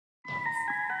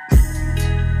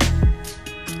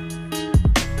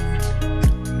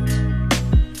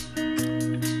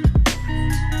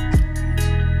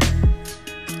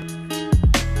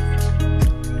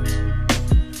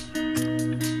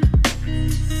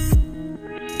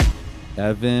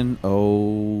Evan,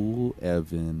 oh,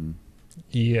 Evan.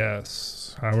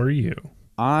 Yes. How are you?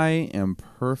 I am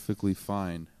perfectly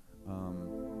fine.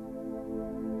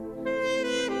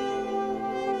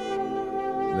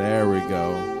 There we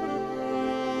go.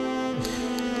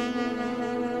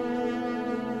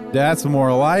 That's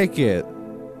more like it.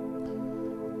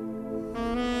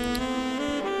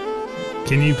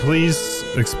 Can you please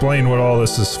explain what all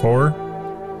this is for?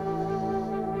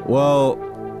 Well,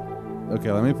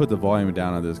 okay, let me put the volume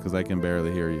down on this because I can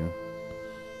barely hear you.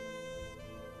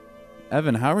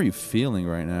 Evan, how are you feeling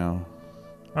right now?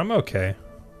 I'm okay.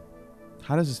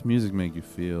 How does this music make you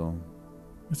feel?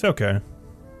 It's okay.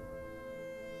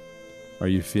 Are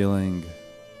you feeling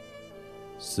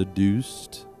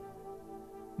seduced?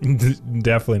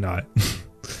 Definitely not.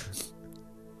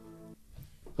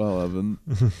 Well, Evan.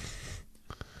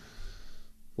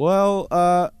 Well,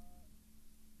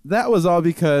 that was all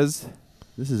because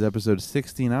this is episode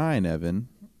 69, Evan.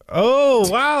 Oh,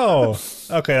 wow.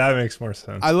 Okay, that makes more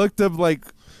sense. I looked up, like,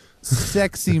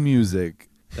 sexy music.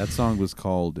 That song was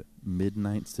called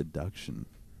Midnight Seduction.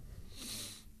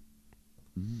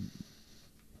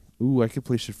 Ooh, I could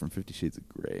play shit from 50 Shades of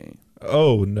Grey.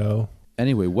 Oh, no.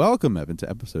 Anyway, welcome, Evan, to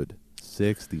episode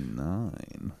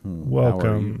 69.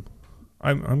 Welcome.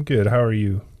 I'm good. How are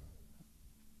you?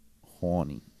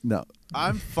 Horny. No,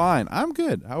 I'm fine. I'm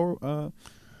good.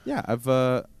 Yeah,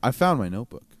 I found my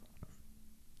notebook.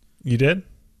 You did?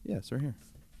 Yeah, it's right here.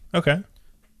 Okay.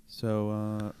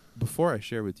 So before I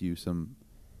share with you some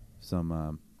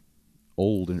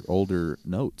older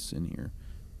notes in here,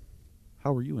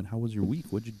 how are you and how was your week?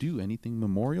 What'd you do? Anything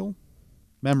memorable,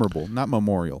 not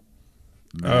memorial.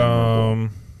 Memorable.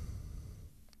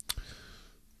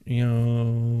 You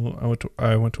know,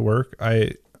 I went to work.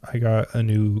 I got a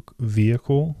new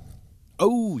vehicle.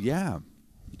 Oh yeah,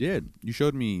 you did. You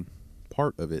showed me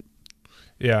part of it.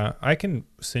 Yeah, I can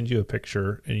send you a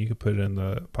picture and you can put it in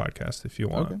the podcast if you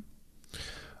want.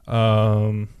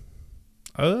 Okay.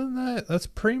 Other than that, that's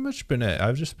pretty much been it.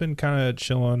 I've just been kind of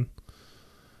chilling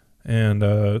and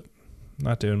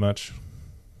not doing much.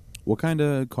 What kind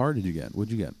of car did you get?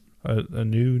 What'd you get? A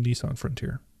new Nissan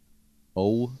Frontier.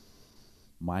 Oh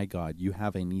my God, you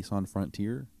have a Nissan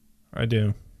Frontier? I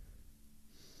do.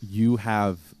 You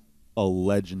have a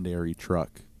legendary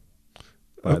truck,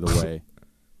 by the way.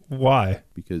 Why?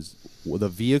 Because the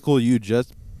vehicle you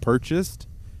just purchased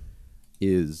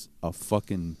is a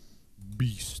fucking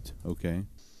beast, okay?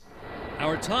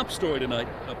 Our top story tonight,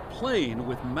 a plane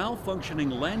with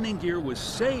malfunctioning landing gear was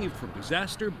saved from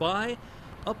disaster by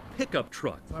a pickup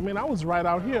truck. I mean, I was right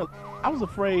out here. I was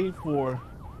afraid for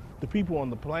the people on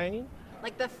the plane.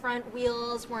 Like the front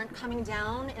wheels weren't coming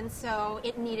down, and so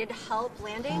it needed help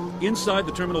landing. Inside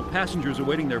the terminal, passengers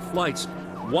awaiting their flights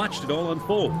watched it all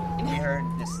unfold. We heard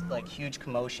this huge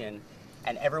commotion,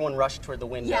 and everyone rushed toward the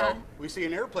window. Yeah. We see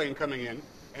an airplane coming in,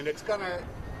 and it's gonna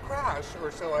crash or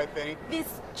so, I think.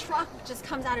 This truck just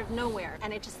comes out of nowhere,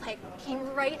 and it just came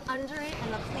right under it,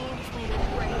 and the plane just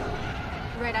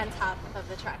landed right on top of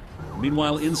the truck.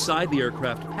 Meanwhile, inside the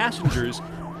aircraft, passengers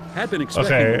had been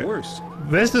expecting the worst.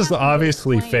 This is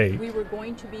obviously fake. We were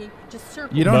going to be just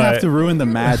circling. You don't have to ruin the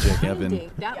magic, Evan.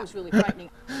 That was really frightening.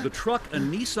 The truck, a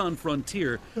Nissan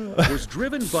Frontier, was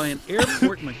driven by an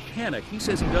airport mechanic. He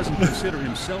says he doesn't consider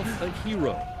himself a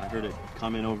hero. I heard it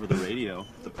coming over the radio.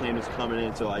 The plane was coming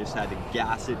in, so I just had to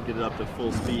gas it, get it up to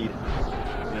full speed.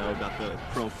 You know, got the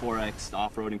Pro 4X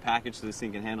off-roading package, so this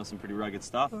thing can handle some pretty rugged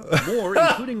stuff. More,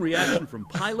 including reaction from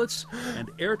pilots and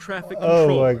air traffic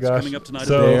control. Oh my gosh! Coming up tonight.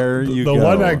 So there you go.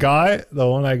 The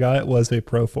one I got was a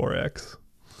Pro 4X.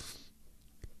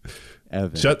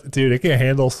 Evan. Dude, it can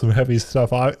handle some heavy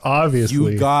stuff.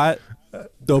 Obviously, You got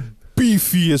the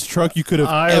beefiest truck you could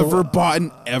have ever bought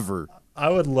ever. I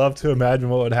would love to imagine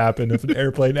what would happen if an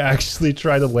airplane actually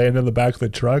tried to land in the back of the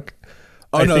truck.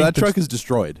 Oh no, that truck is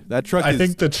destroyed. That truck. I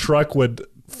think the truck would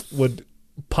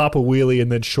pop a wheelie and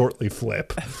then shortly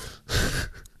flip.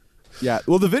 Yeah.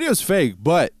 Well, the video's fake,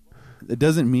 but it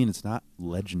doesn't mean it's not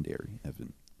legendary,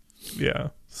 Evan.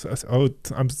 Yeah.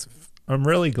 I'm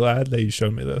really glad that you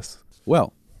showed me this.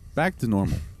 Well, back to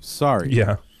normal. Sorry.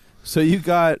 Yeah. So you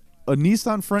got a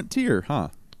Nissan Frontier, huh?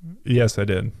 Yes, I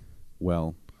did.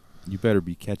 Well, you better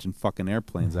be catching fucking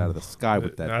airplanes out of the sky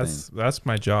with that thing. That's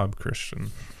my job,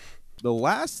 Christian. The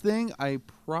last thing I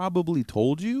probably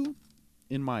told you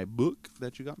in my book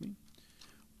that you got me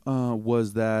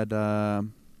was that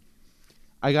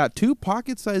I got 2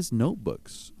 pocket-sized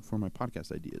notebooks for my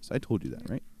podcast ideas. I told you that,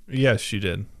 right? Yes, you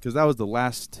did. Because that was the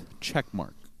last check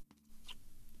mark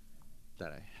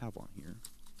that I have on here.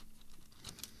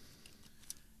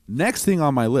 Next thing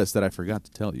on my list that I forgot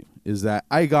to tell you is that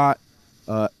I got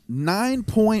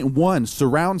 9.1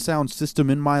 surround sound system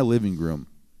in my living room.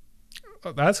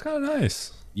 Oh, that's kind of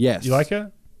nice. Yes. You like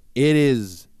it? It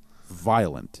is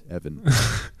violent, Evan.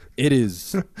 It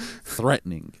is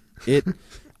threatening.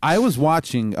 I was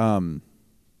watching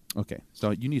okay,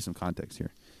 so you need some context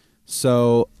here.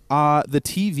 So the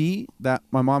TV that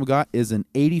my mom got is an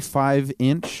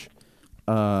 85-inch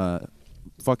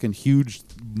fucking huge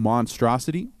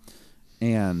monstrosity,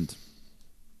 and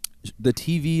the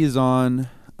TV is on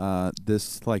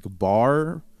this like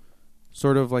bar,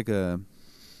 sort of like a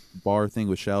bar thing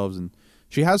with shelves, and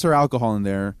she has her alcohol in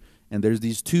there, and there's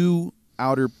these two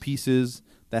outer pieces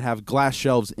that have glass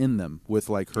shelves in them with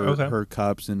like her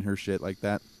cups and her shit like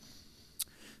that.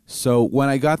 So when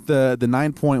I got the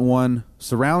 9.1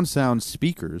 surround sound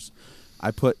speakers,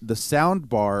 I put the sound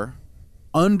bar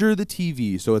under the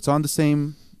TV, so it's on the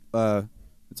same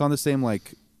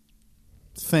like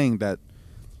thing that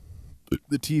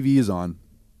the TV is on,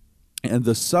 and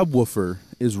the subwoofer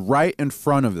is right in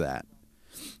front of that,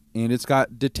 and it's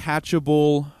got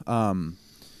detachable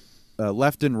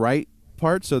left and right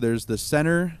parts. So there's the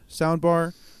center sound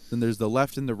bar, then there's the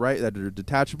left and the right that are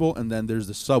detachable, and then there's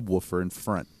the subwoofer in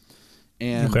front.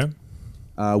 And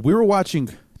we were watching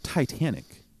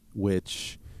Titanic,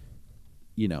 which,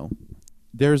 you know,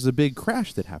 there's a big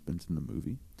crash that happens in the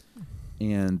movie,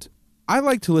 and I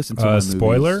like to listen to my movies.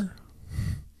 Spoiler?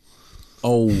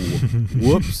 Oh,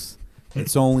 whoops.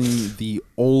 It's only the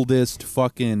oldest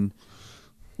fucking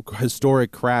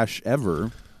historic crash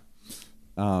ever.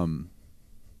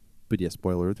 But yeah,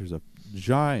 spoiler, there's a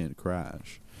giant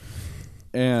crash.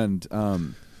 And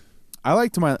I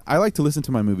like to listen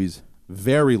to my movies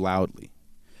very loudly.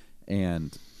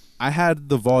 And I had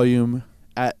the volume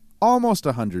at almost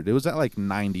 100. It was at like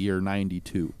 90 or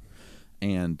 92.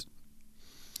 And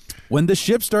when the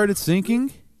ship started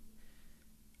sinking,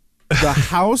 the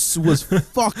house was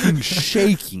fucking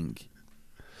shaking.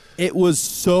 It was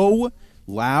so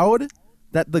loud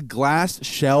that the glass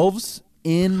shelves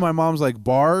in my mom's like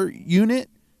bar unit,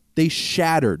 they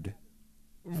shattered.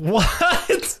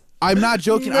 What? I'm not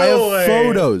joking. No I have way.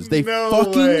 photos. They No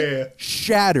fucking way.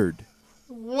 shattered.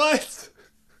 What?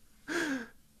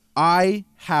 I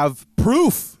have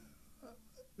proof.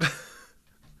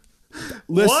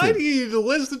 Listen. Why do you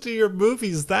listen to your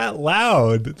movies that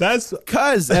loud? That's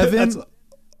because, Evan, that's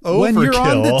when you're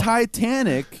on the overkill.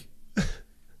 Titanic,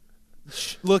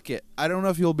 look it. I don't know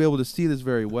if you'll be able to see this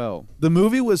very well. The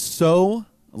movie was so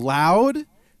loud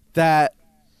that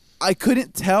I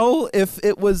couldn't tell if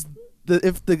it was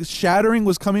if the shattering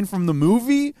was coming from the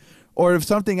movie or if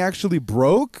something actually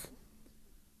broke.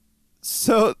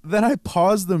 So then I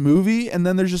paused the movie, and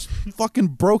then there's just fucking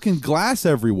broken glass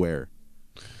everywhere.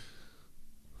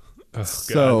 Oh,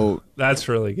 so God. That's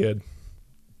really good.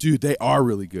 Dude, they are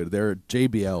really good. They're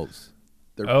JBLs.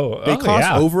 They Oh, cost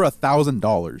yeah. over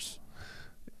 $1,000.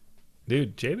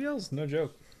 Dude, JBL's no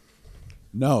joke.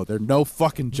 No, they're no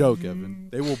fucking joke, Evan.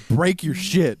 They will break your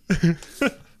shit.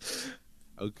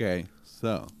 Okay,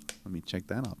 so let me check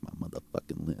that off my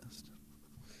motherfucking list.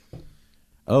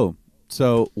 Oh,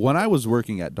 so when I was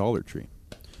working at Dollar Tree,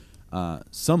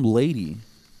 some lady,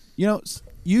 you know,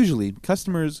 usually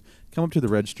customers come up to the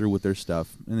register with their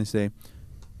stuff and they say,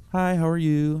 "Hi, how are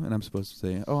you?" And I'm supposed to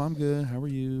say, "Oh, I'm good. How are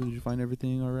you? Did you find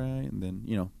everything all right?" And then,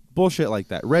 you know, bullshit like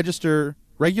that.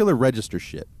 Regular register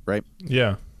shit, right?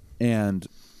 Yeah. And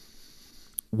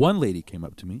one lady came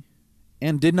up to me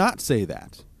and did not say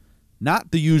that.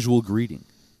 Not the usual greeting.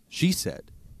 She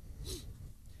said,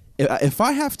 "If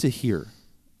I have to hear,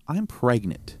 I'm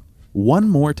pregnant one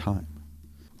more time,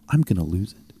 I'm going to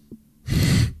lose it."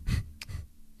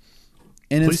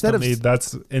 And Please tell me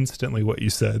that's instantly what you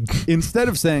said. Instead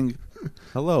of saying,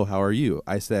 "Hello, how are you?"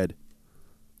 I said,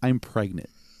 "I'm pregnant."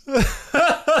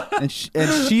 and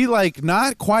she like,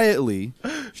 not quietly,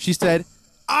 she said,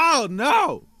 "Oh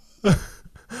no." And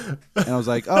I was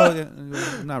like, "Oh yeah,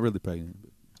 I'm not really pregnant."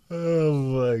 Oh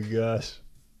my gosh.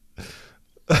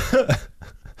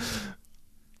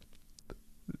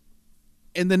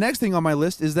 And the next thing on my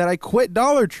list is that I quit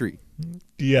Dollar Tree.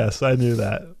 Yes, I knew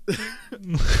that.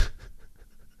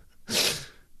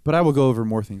 But I will go over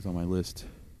more things on my list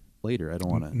later. I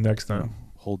don't want to next time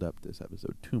hold up this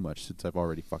episode too much, since I've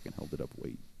already fucking held it up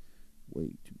way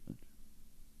too much.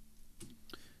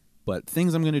 But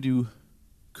things I'm going to do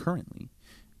currently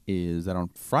is that on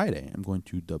Friday I'm going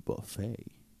to the buffet.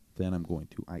 Then I'm going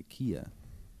to IKEA.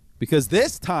 Because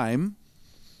this time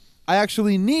I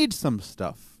actually need some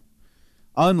stuff.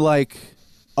 Unlike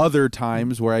other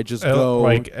times where I just go.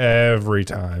 Like every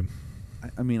time.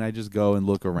 I mean, I just go and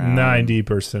look around.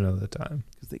 90% of the time.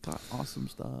 Because they got awesome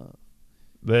stuff.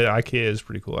 The IKEA is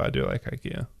pretty cool. I do like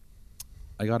IKEA.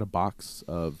 I got a box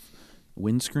of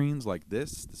windscreens like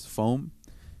this foam,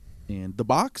 and the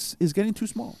box is getting too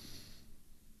small.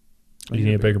 You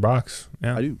need a bigger box.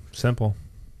 Yeah, I do. Simple.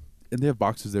 And they have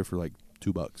boxes there for like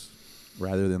 $2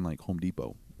 rather than like Home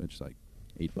Depot, which is like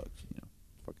 $8.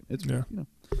 Fucking, it's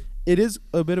it is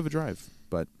a bit of a drive,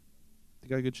 but they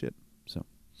got good shit. So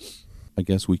I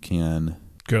guess we can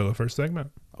go to the first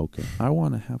segment. Okay, I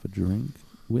want to have a drink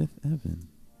with Evan.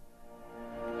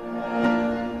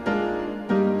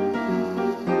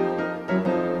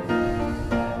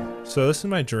 So this is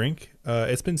my drink.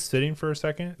 It's been sitting for a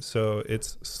second, so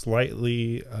it's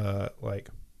slightly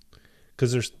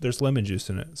because there's lemon juice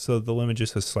in it, so the lemon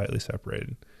juice is slightly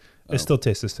separated. It still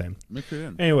tastes the same. Mix it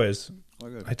in. Anyways,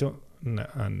 good. I don't no.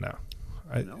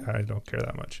 I don't care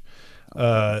that much.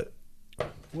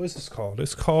 What is this called?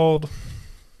 It's called.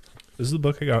 This is the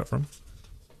book I got it from.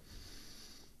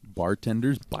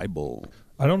 Bartender's Bible.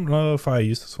 I don't know if I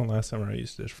used this one last time or I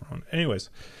used this one. Anyways,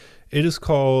 it is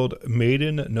called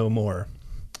Maiden No More.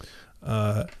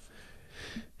 In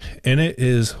it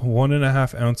is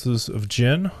 1.5 ounces of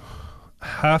gin,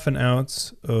 1/2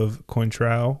 ounce of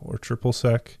Cointreau or triple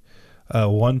sec,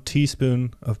 1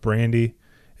 teaspoon of brandy,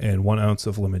 and 1 ounce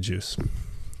of lemon juice.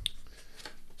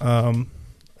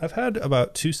 I've had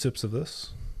about 2 sips of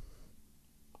this.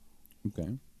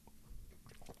 Okay.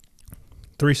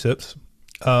 3 sips.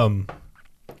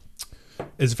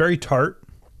 It's very tart.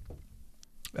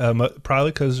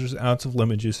 Probably because there's an ounce of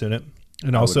lemon juice in it,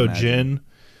 and also gin.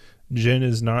 Gin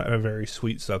is not a very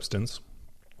sweet substance.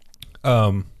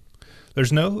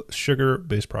 There's no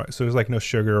sugar-based product, so there's like no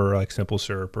sugar or like simple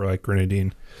syrup or like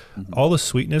grenadine. Mm-hmm. All the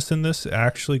sweetness in this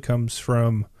actually comes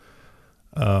from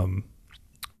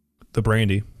the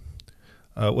brandy,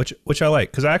 which I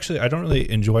like because I don't really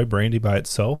enjoy brandy by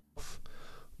itself,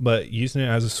 but using it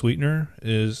as a sweetener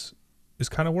is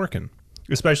kind of working,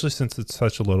 especially since it's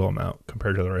such a little amount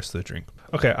compared to the rest of the drink.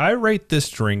 Okay, I rate this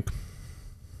drink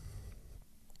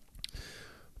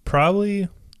probably,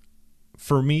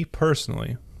 for me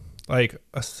personally, like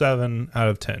a 7 out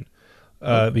of 10,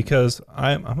 because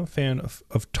I'm a fan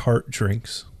of tart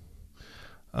drinks,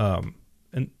 and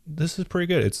this is pretty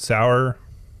good. It's sour.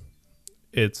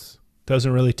 It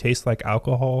doesn't really taste like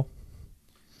alcohol.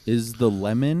 Is the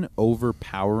lemon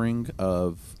overpowering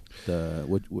of the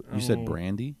what you said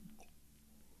brandy?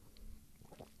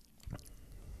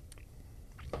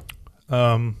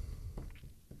 No,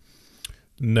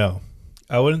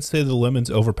 I wouldn't say the lemon's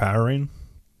overpowering.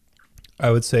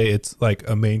 I would say it's like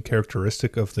a main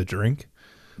characteristic of the drink,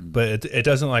 but it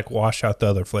doesn't like wash out the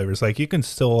other flavors. Like you can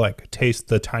still like taste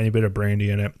the tiny bit of brandy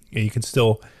in it, and you can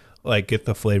still like get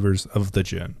the flavors of the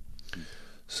gin.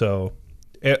 So,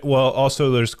 also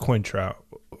there's Cointreau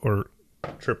or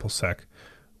triple sec,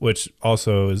 which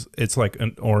also it's like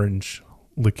an orange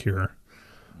liqueur.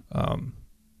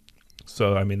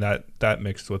 So I mean that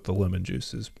mixed with the lemon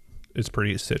juice is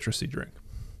pretty citrusy drink.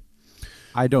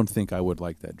 I don't think I would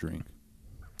like that drink.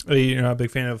 You're not a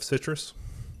big fan of citrus?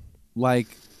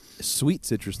 Like sweet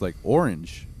citrus, like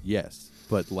orange, yes,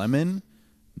 but lemon,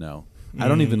 no. I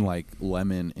don't even like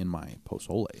lemon in my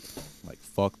pozole. Like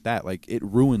fuck that. Like it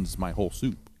ruins my whole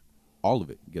soup. All of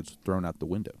it gets thrown out the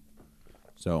window.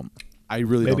 So I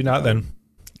really maybe don't not then.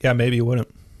 Yeah, maybe you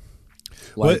wouldn't.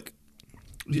 Like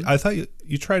I thought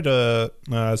you tried to.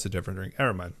 No, that's a different drink.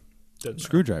 Never mind.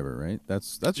 Screwdriver, right?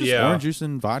 That's just orange juice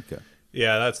and vodka.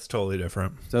 Yeah, that's totally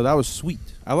different. So that was sweet.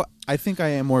 I think I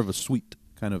am more of a sweet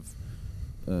kind of.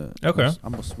 Okay.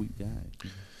 I'm a sweet guy.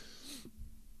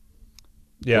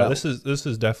 Yeah, well, this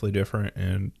is definitely different,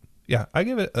 and yeah, I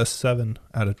give it a 7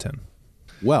 out of 10.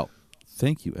 Well,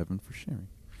 thank you, Evan, for sharing.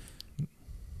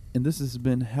 And this has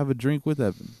been Have a Drink with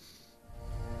Evan.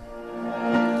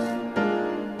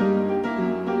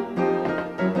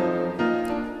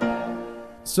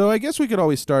 So I guess we could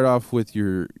always start off with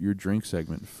your drink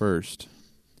segment first.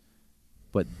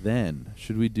 But then,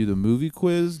 should we do the movie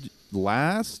quiz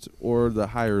last or the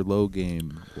high or low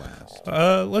game last?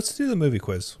 Let's do the movie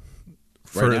quiz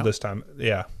for this time.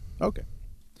 Yeah. Okay.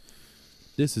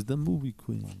 This is the movie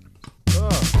quiz.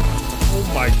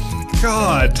 Oh my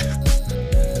God.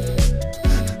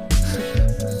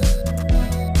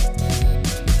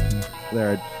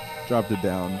 There, I dropped it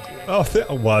down. Oh,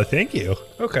 well, thank you.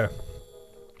 Okay.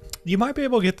 You might be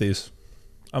able to get these.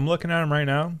 I'm looking at them right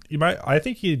now. I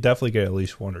think you definitely get at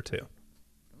least 1 or 2.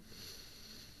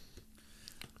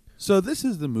 So this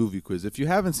is the movie quiz. If you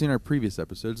haven't seen our previous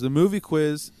episodes, the movie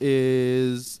quiz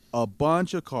is a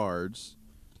bunch of cards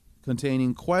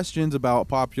containing questions about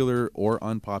popular or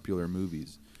unpopular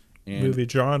movies. And movie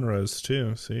genres,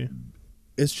 too, see?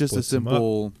 It's just a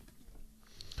simple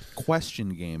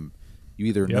question game. You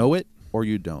either know it or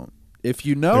you don't. If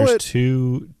you know There's it,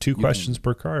 two questions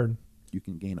per card. you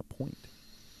can gain a point.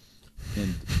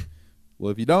 And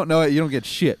well, if you don't know it, you don't get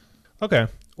shit. Okay,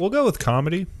 we'll go with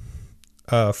comedy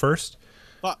first.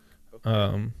 Fuck.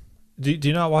 Do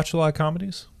you not watch a lot of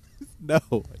comedies? No,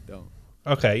 I don't.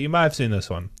 Okay, you might have seen this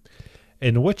one.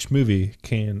 In which movie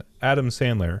can Adam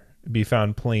Sandler be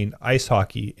found playing ice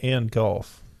hockey and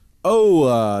golf?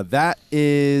 Oh, that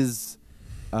is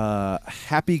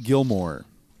Happy Gilmore.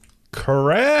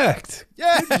 Correct.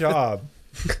 Yeah. Good job.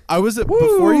 I was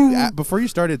before you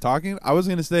started talking, I was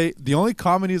gonna say the only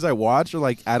comedies I watch are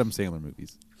like Adam Sandler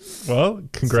movies. Well,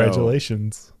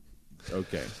 congratulations.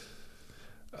 Okay.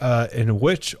 In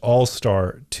which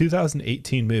All-Star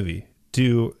 2018 movie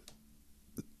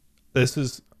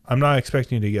I'm not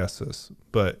expecting you to guess this,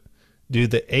 but do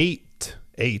the eight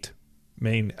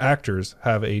main actors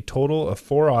have a total of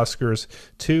 4 Oscars,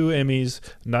 2 Emmys,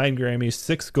 9 Grammys,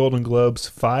 6 Golden Globes,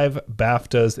 5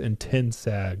 BAFTAs, and 10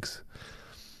 SAGs?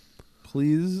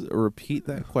 Please repeat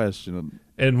that question.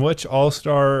 In which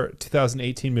All-Star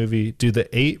 2018 movie do the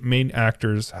 8 main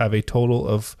actors have a total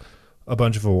of a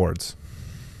bunch of awards?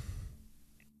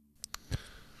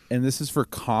 And this is for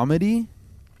comedy?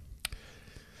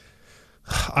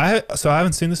 I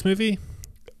haven't seen this movie.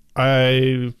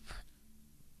 I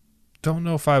don't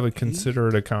know if I would consider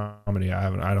it a comedy.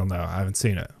 I don't know. I haven't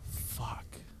seen it. Fuck.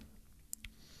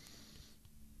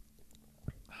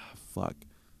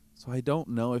 So I don't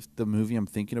know if the movie I'm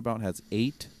thinking about has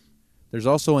 8. There's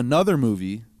also another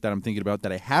movie that I'm thinking about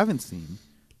that I haven't seen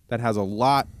that has a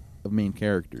lot of main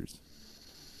characters.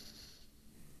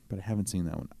 But I haven't seen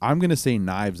that one. I'm going to say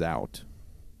Knives Out.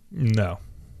 No.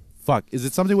 Fuck. Is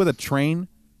it something with a train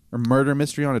or murder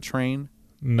mystery on a train?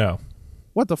 No.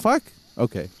 What the fuck?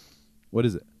 Okay. What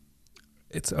is it?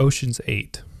 It's Ocean's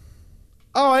 8.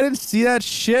 Oh, I didn't see that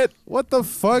shit. What the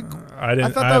fuck? I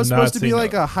thought that was supposed to be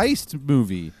like a heist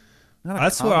movie.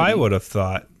 That's what I would have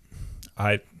thought.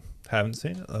 I haven't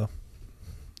seen it, though.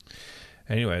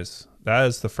 Anyways, that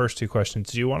is the first 2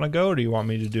 questions. Do you want to go, or do you want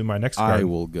me to do my next card? I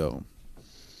will go.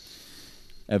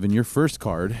 Evan, your first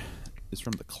card is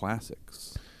from the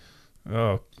classics.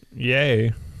 Oh,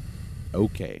 yay.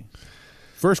 Okay.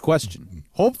 First question.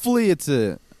 Hopefully it's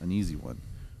an easy one.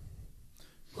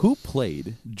 Who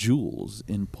played Jules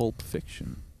in Pulp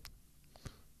Fiction?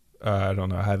 I don't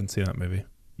know. I haven't seen that movie.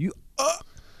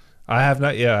 I have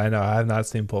not. Yeah, I know. I have not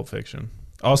seen Pulp Fiction.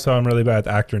 Also, I'm really bad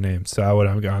at actor names, so I would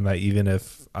have gone that even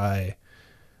if I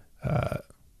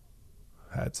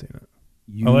had seen it.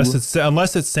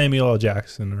 Unless it's Samuel L.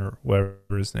 Jackson or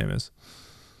whatever his name is.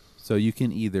 So you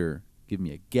can either give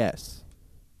me a guess,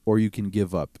 or you can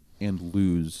give up and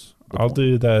lose. I'll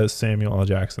do the Samuel L.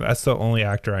 Jackson. That's the only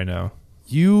actor I know.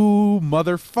 You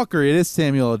motherfucker! It is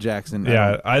Samuel L. Jackson.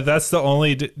 Yeah, that's the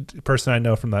only person I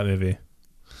know from that movie.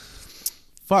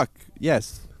 Fuck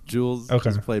yes, Jules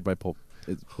is played by Pulp.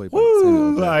 It's played by Woo, Samuel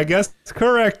L. Jackson. I guess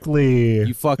correctly.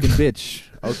 You fucking bitch.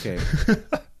 Okay.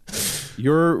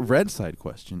 Your red side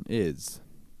question is: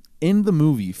 in the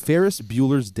movie Ferris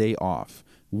Bueller's Day Off,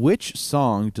 which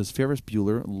song does Ferris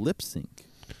Bueller lip sync?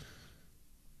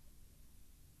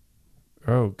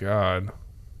 Oh God.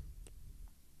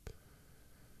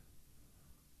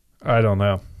 I don't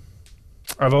know.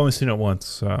 I've only seen it once,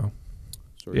 so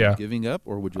are you giving up,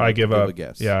 or would you? I give up. A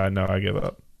guess? Yeah, no, I give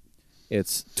up.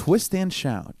 It's Twist and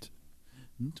Shout.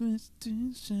 Twist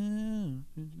and Shout.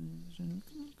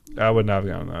 I would not have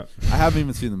gone that. I haven't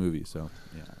even seen the movie, so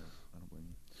yeah, I don't blame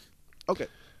you. Okay,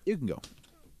 you can go.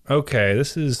 Okay,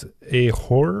 this is a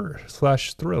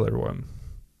horror/thriller one.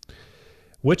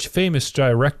 Which famous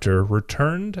director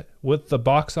returned with the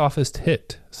box office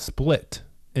hit Split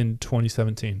in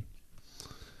 2017?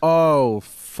 Oh,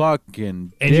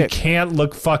 fucking And dick. you can't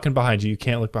look fucking behind you. You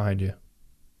can't look behind you.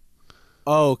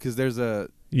 Oh, because there's a...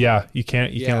 Yeah, you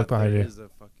can't look behind you. Is a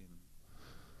fucking...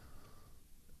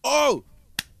 Oh!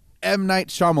 M. Night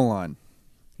Shyamalan.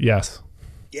 Yes.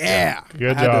 Yeah.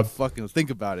 Good I had job. to fucking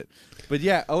think about it. But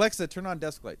yeah, Alexa, turn on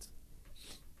desk lights.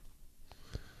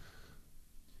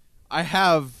 I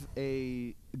have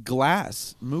a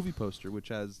Glass movie poster which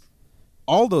has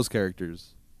all those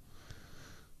characters.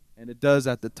 And it does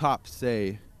at the top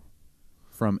say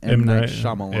from M. Night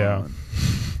Shyamalan. Yeah.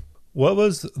 What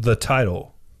was the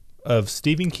title of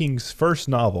Stephen King's first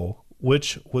novel,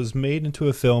 which was made into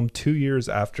a film 2 years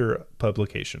after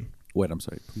publication? Wait, I'm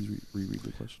sorry. Please reread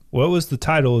the question. What was the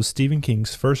title of Stephen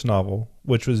King's first novel,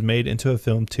 which was made into a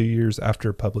film 2 years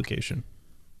after publication?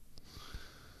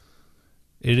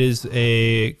 It is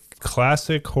a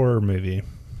classic horror movie.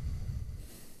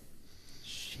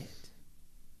 Shit.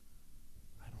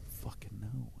 I don't fucking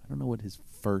know. I don't know what his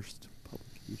first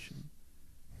publication.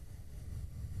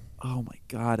 Oh my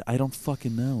God, I don't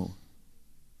fucking know.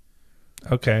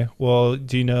 Okay. Well,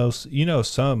 do you know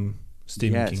some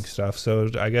Stephen Yes. King stuff? So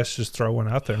I guess just throw one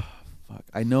out there. Fuck,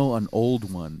 I know an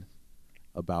old one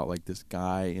about like this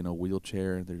guy in a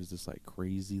wheelchair. And there's this like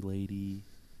crazy lady.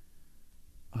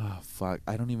 Oh fuck,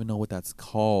 I don't even know what that's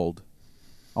called.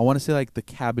 I want to say like The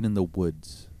Cabin in the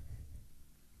Woods.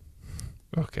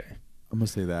 Okay. I'm gonna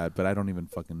say that, but I don't even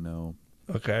fucking know.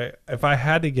 Okay. If I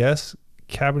had to guess,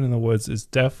 Cabin in the Woods is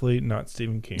definitely not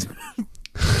Stephen King.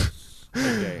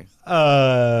 Okay.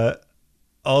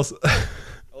 Also,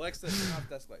 Alexa, turn off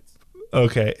desk lights.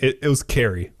 okay, it was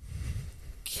Carrie.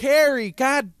 Carrie,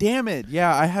 god damn it!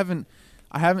 Yeah, I haven't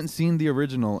seen the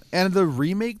original and the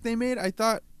remake they made. I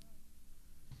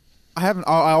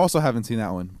also haven't seen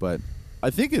that one, but I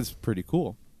think it's pretty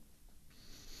cool.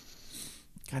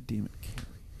 God damn it, Carrie.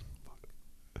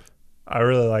 I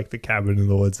really like the Cabin in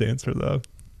the Woods answer though.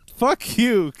 Fuck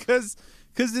you, cause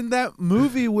in that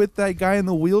movie with that guy in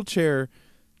the wheelchair,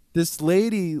 this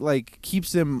lady like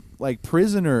keeps him like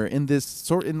prisoner in this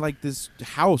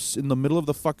house in the middle of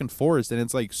the fucking forest, and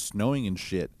it's like snowing and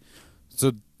shit.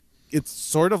 So it's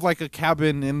sort of like a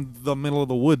cabin in the middle of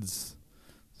the woods.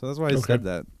 So that's why I said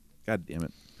that. God damn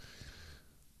it.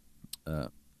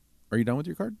 Are you done with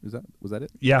your card? Was that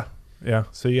it? Yeah.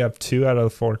 So you have 2 out of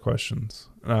the 4 questions.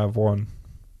 I have 1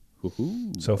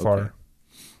 so far.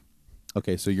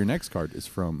 Okay, so your next card is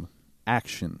from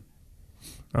Action.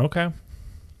 Okay.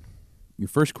 Your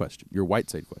first question, your white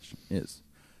side question, is: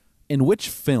 in which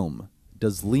film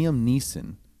does Liam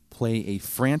Neeson play a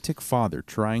frantic father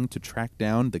trying to track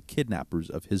down the kidnappers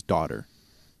of his daughter?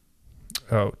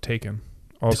 Oh, Taken.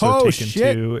 Also Taken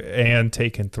shit. 2 and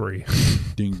Taken 3.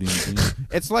 Ding, ding, ding.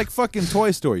 It's like fucking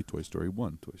Toy Story. Toy Story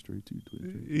 1, Toy Story 2, Toy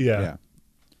Story 3. Yeah.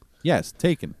 Yes,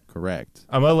 Taken. Correct.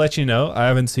 I'm going to let you know, I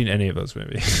haven't seen any of those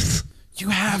movies. You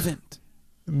haven't?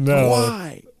 No.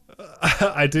 Why?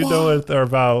 I do know what they're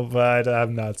about, but I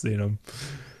have not seen them.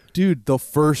 Dude, the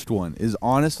first one is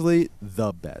honestly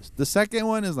the best. The second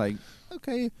one is like,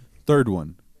 okay. Third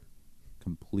one,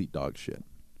 complete dog shit.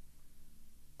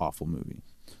 Awful movie.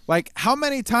 Like, how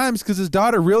many times could his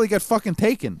daughter really get fucking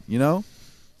taken, you know?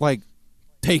 Like,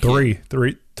 taken.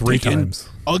 Three taken times.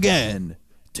 Again.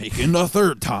 Taken a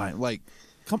third time. Like,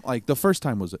 the first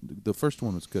one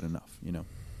was good enough, you know?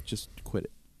 Just quit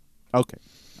it. Okay.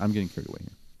 I'm getting carried away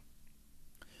here.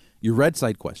 Your red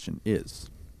side question is: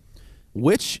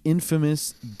 which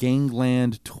infamous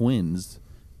gangland twins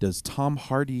does Tom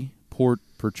Hardy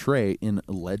portray in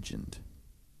Legend?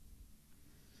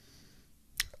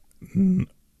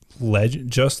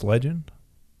 Legend? Just Legend?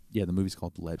 Yeah, the movie's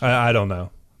called Legend. I don't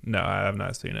know. No, I have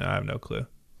not seen it. I have no clue.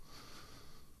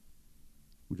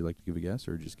 Would you like to give a guess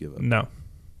or just give up? No.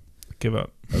 Give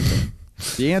up. Okay.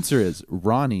 The answer is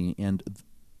Ronnie and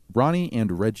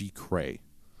Reggie Cray,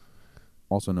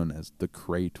 also known as the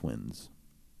Cray twins.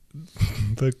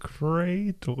 The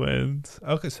Cray twins.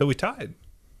 Okay, so we tied.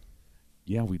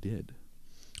 Yeah, we did.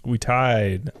 We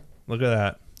tied. Look at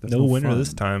that. That's no no winner fun.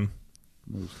 this time.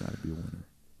 There's got to be a winner.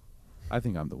 I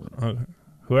think I'm the winner. Okay.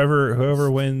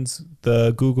 Whoever wins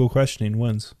the Google questioning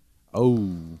wins.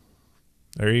 Oh.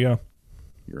 There you go.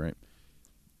 You're right.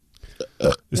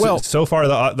 Well, so far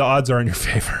the odds are in your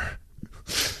favor.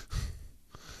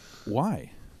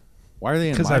 Why? Why are they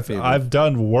in my Because favor? I've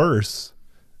done worse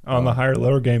on the higher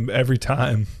lower game every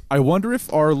time. I wonder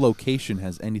if our location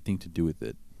has anything to do with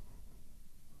it.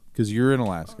 Because you're in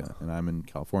Alaska and I'm in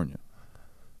California.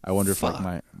 I wonder if like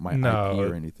my IP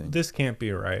or anything. This can't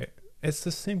be right. It's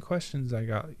the same questions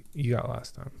you got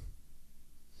last time.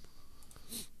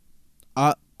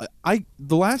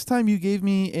 The last time you gave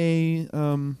me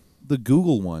the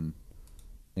Google one,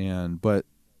 and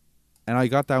I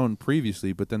got that one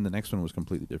previously, but then the next one was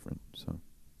completely different. So,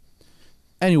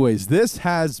 anyways, this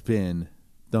has been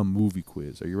the movie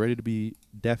quiz. Are you ready to be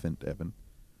deafened, Evan?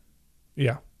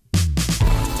 Yeah.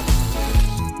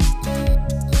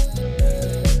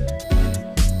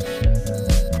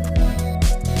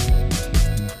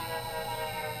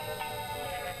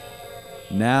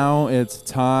 Now it's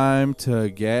time to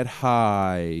get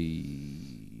high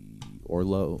or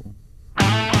low.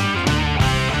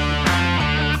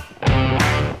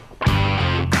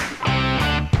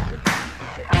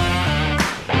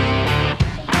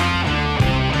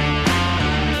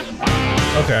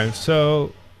 Okay,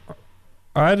 so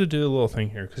I had to do a little thing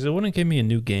here because it wouldn't give me a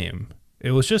new game.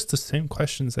 It was just the same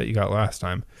questions that you got last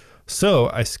time. So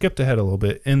I skipped ahead a little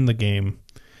bit in the game,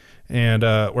 and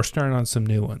we're starting on some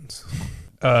new ones.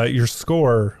 Your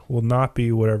score will not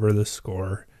be whatever the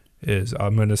score is.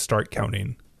 I'm going to start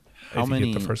counting. How many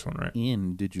you get the first one right?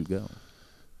 in did you go?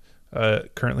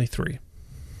 Currently 3.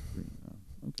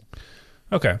 Okay.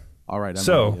 Okay. All right. I'm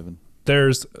So ready, Evan.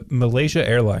 there's Malaysia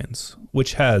Airlines,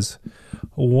 which has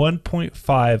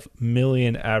 1.5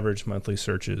 million average monthly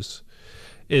searches.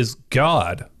 Is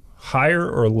God higher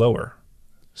or lower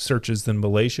searches than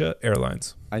Malaysia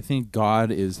Airlines? I think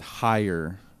God is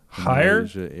higher than Higher?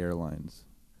 Malaysia Airlines.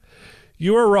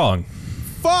 You are wrong.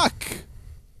 Fuck!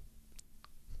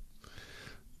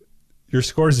 Your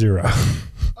score 0.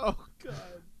 Oh, God.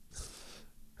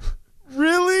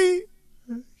 Really?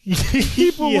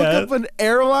 People look up an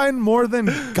airline more than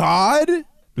God?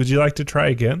 Would you like to try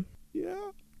again? Yeah.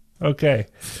 Okay.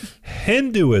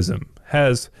 Hinduism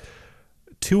has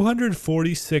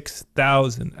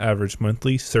 246,000 average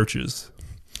monthly searches.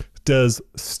 Does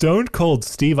Stone Cold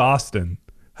Steve Austin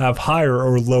have higher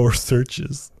or lower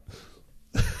searches?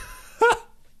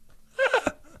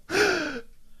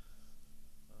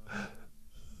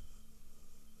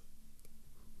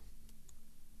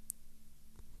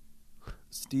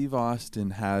 Steve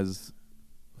Austin has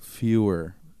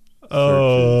fewer searches.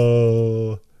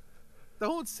 Oh.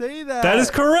 Don't say that. That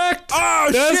is correct. Oh,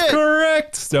 That's shit.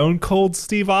 correct. Stone Cold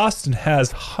Steve Austin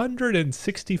has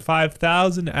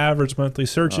 165,000 average monthly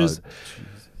searches. Oh,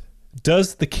 Jesus.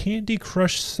 Does the Candy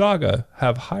Crush Saga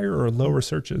have higher or lower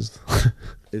searches?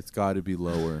 It's got to be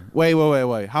lower. Wait.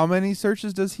 How many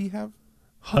searches does he have?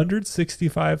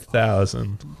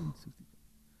 165,000.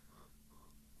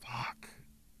 Fuck.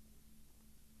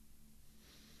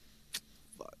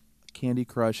 Candy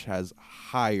Crush has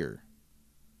higher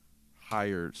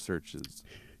searches.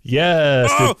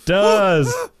 Yes, it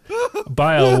does.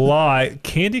 By a lot.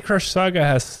 Candy Crush Saga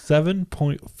has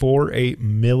 7.48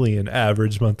 million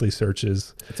average monthly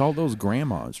searches. It's all those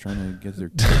grandmas trying to get their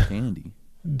candy.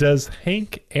 Does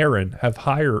Hank Aaron have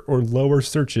higher or lower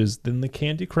searches than the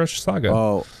Candy Crush Saga?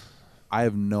 Oh, I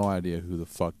have no idea who the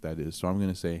fuck that is. So I'm going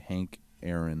to say Hank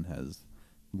Aaron has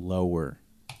lower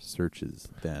searches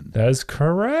than. That is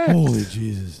correct. Holy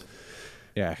Jesus.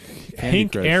 Yeah.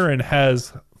 Hank Aaron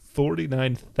has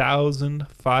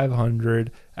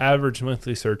 49,500 average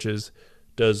monthly searches.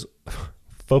 Does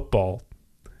football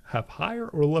have higher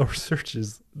or lower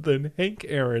searches than Hank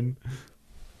Aaron?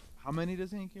 How many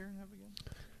does Hank Aaron have again?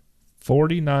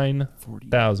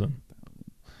 49,000.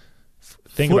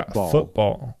 Think about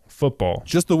football.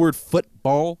 Just the word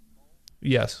football?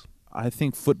 Yes. I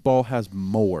think football has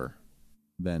more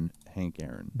than Hank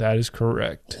Aaron. That is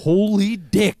correct. Holy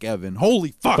dick, Evan.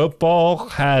 Holy fuck. Football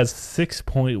has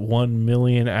 6.1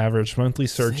 million average monthly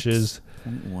searches.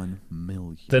 6.1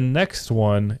 million. The next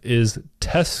one is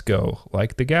Tesco,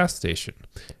 like the gas station.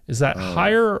 Is that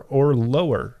higher or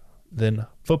lower than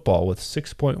football with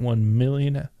 6.1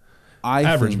 million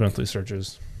average monthly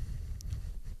searches?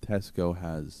 Tesco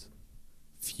has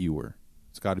fewer.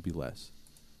 It's got to be less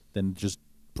than just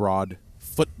broad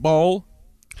football.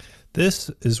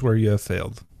 This is where you have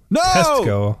failed. No!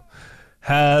 Tesco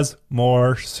has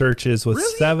more searches with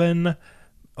Really?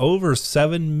 over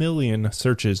 7 million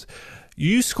searches.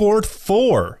 You scored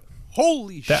 4.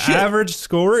 Holy The shit. average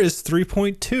score is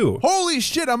 3.2. Holy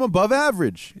shit, I'm above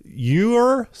average.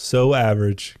 You're so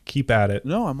average. Keep at it.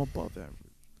 No, I'm above average.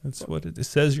 That's what it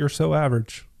says. You're so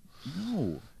average.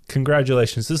 No.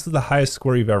 Congratulations. This is the highest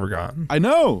score you've ever gotten. I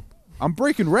know. I'm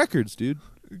breaking records, dude.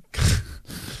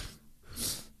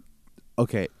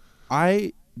 Okay.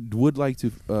 I would like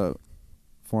to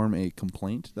form a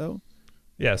complaint, though.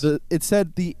 Yes. It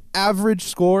said the average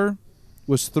score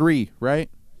was 3, right?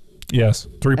 Yes.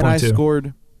 3.2. And I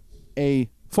scored a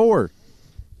 4,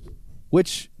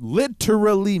 which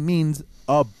literally means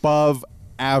above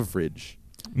average.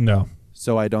 No.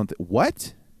 So I don't.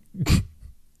 What?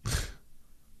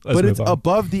 Let's But it's move on.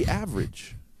 above the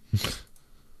average.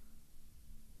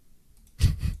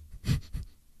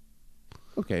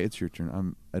 Okay, it's your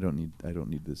turn. I don't need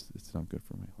this. It's not good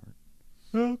for my heart.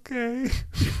 Okay.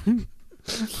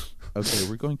 Okay,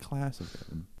 we're going classic.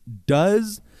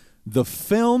 Does the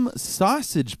film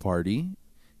Sausage Party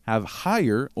have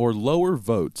higher or lower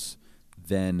votes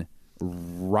than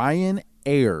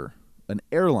Ryanair, an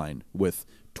airline with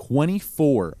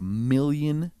 24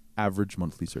 million average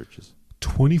monthly searches?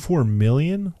 24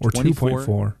 million or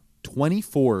 2.4?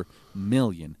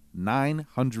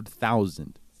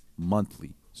 24,900,000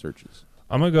 monthly searches.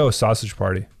 I'm going to go with Sausage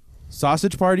Party.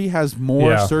 Sausage Party has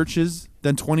more Yeah. searches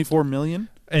than 24 million?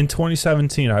 In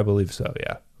 2017, I believe so,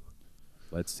 yeah.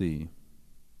 Let's see.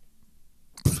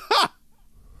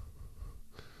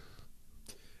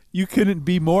 You couldn't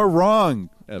be more wrong,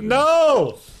 Evan.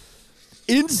 No!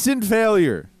 Instant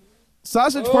failure.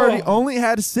 Sausage Party only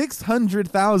had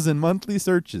 600,000 monthly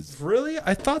searches. Really?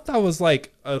 I thought that was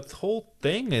like a whole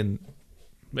thing, and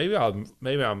maybe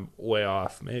I'm way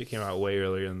off. Maybe it came out way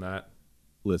earlier than that.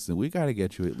 Listen, we got to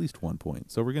get you at least 1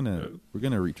 point. So we're gonna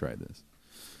retry this.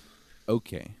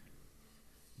 Okay.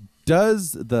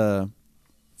 Does the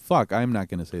I'm not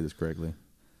gonna say this correctly.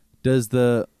 Does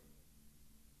the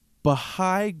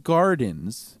Baha'i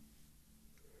Gardens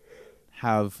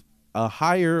have a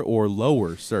higher or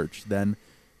lower search than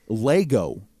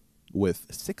Lego with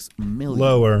 6 million?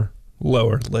 Lower.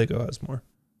 Lego has more.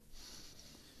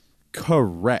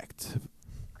 Correct.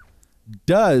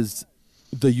 Does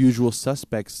The Usual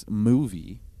Suspects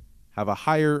movie have a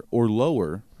higher or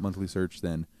lower monthly search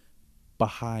than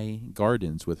Baha'i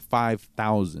Gardens with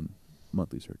 5,000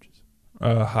 monthly searches?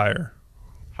 Higher.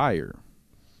 Higher.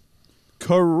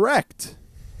 Correct.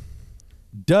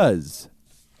 Does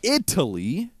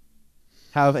Italy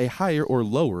have a higher or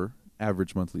lower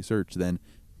average monthly search than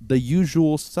The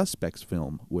Usual Suspects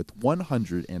film with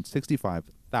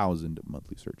 165,000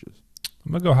 monthly searches?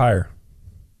 I'm going to go higher.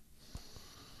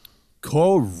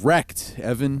 Correct,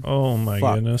 Evan. Oh, my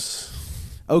goodness.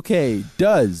 Okay,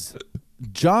 does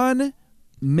John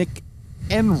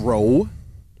McEnroe,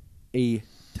 a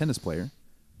tennis player,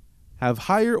 have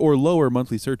higher or lower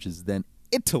monthly searches than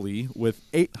Italy with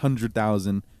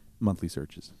 800,000 monthly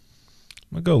searches?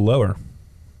 I'm going to go lower.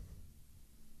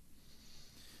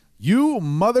 You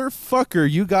motherfucker,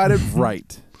 you got it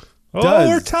right.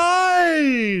 We're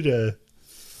tied.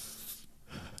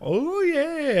 Oh,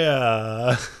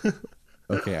 yeah.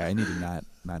 Okay, I need to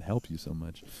not help you so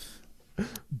much.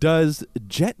 Does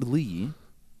Jet Li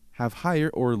have higher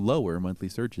or lower monthly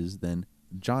searches than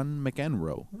John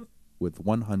McEnroe with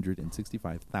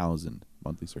 165,000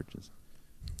 monthly searches?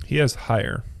 He has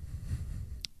higher.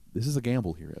 This is a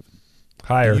gamble here, Evan.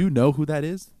 Higher. Do you know who that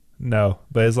is? No,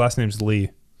 but his last name's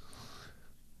Lee.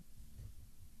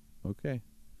 Okay.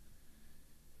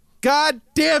 God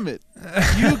damn it.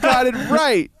 You got it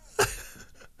right.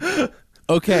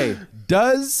 Okay.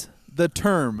 Does the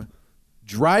term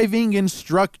driving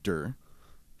instructor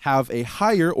have a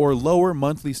higher or lower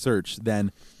monthly search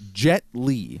than Jet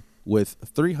Li with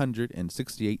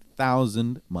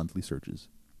 368,000 monthly searches?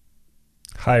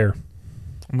 Higher.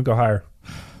 I'm going to go higher.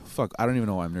 Fuck, I don't even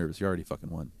know why I'm nervous. You already fucking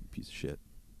won, you piece of shit.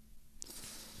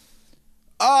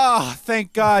 Ah,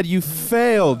 thank God you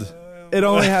failed. It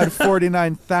only had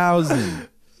 49,000.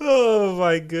 Oh,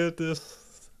 my goodness.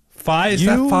 Is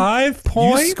that 5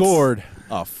 points? You scored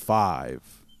a 5.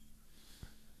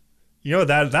 You know,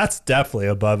 that's definitely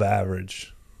above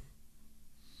average.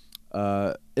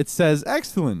 It says,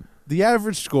 excellent. The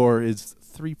average score is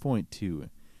 3.2.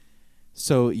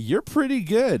 So you're pretty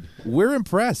good. We're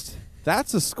impressed.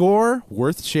 That's a score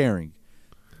worth sharing.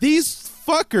 These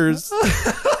fuckers...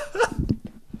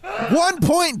 1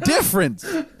 point difference,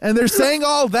 and they're saying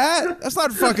all that? That's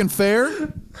not fucking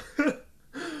fair.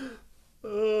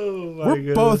 Oh my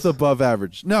We're both above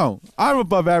average. No, I'm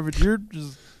above average. You're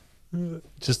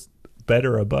just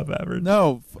better above average.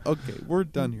 No, okay, we're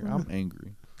done here. I'm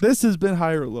angry. This has been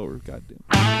higher or lower. Goddamn.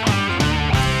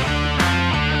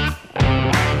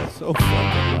 So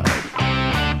fucking loud.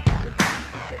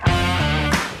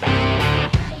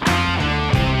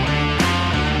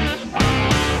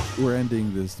 We're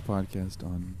ending this podcast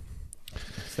on a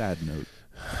sad note.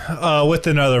 With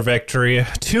another victory.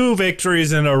 2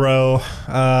 victories in a row.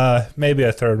 Maybe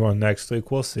a third one next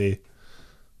week. We'll see.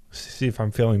 See if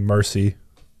I'm feeling mercy.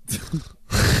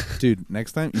 Dude,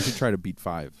 next time you should try to beat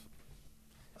 5.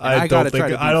 I don't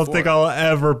think I'll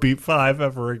ever beat 5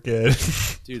 ever again.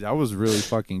 Dude, that was really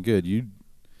fucking good. I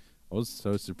was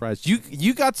so surprised.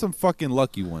 You got some fucking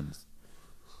lucky ones.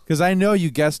 Because I know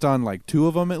you guessed on like 2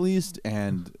 of them at least,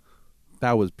 and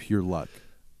that was pure luck.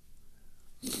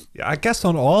 Yeah, I guessed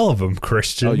on all of them,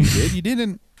 Christian. Oh, you did? You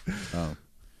didn't? Oh.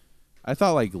 I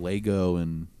thought like Lego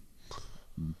and...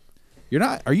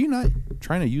 Are you not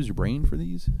trying to use your brain for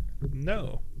these?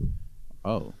 No.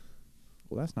 Oh.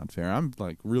 Well, that's not fair. I'm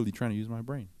like really trying to use my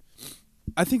brain.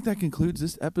 I think that concludes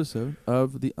this episode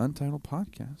of the Untitled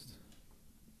Podcast.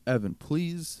 Evan,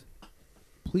 please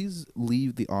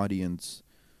leave the audience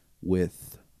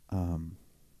with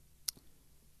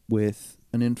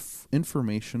an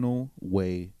informational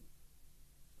way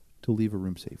to leave a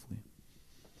room safely.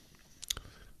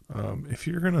 If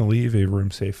you're going to leave a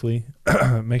room safely,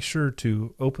 make sure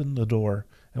to open the door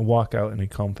and walk out in a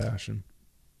calm fashion.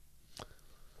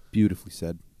 Beautifully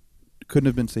said. Couldn't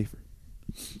have been safer.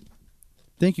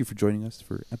 Thank you for joining us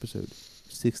for episode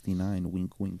 69,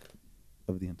 wink, wink,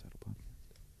 of the Untitled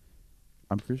Podcast.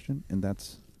 I'm Christian, and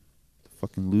that's the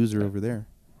fucking loser over there.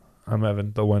 I'm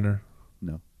Evan, the winner.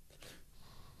 No.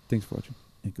 Thanks for watching,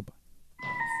 and goodbye.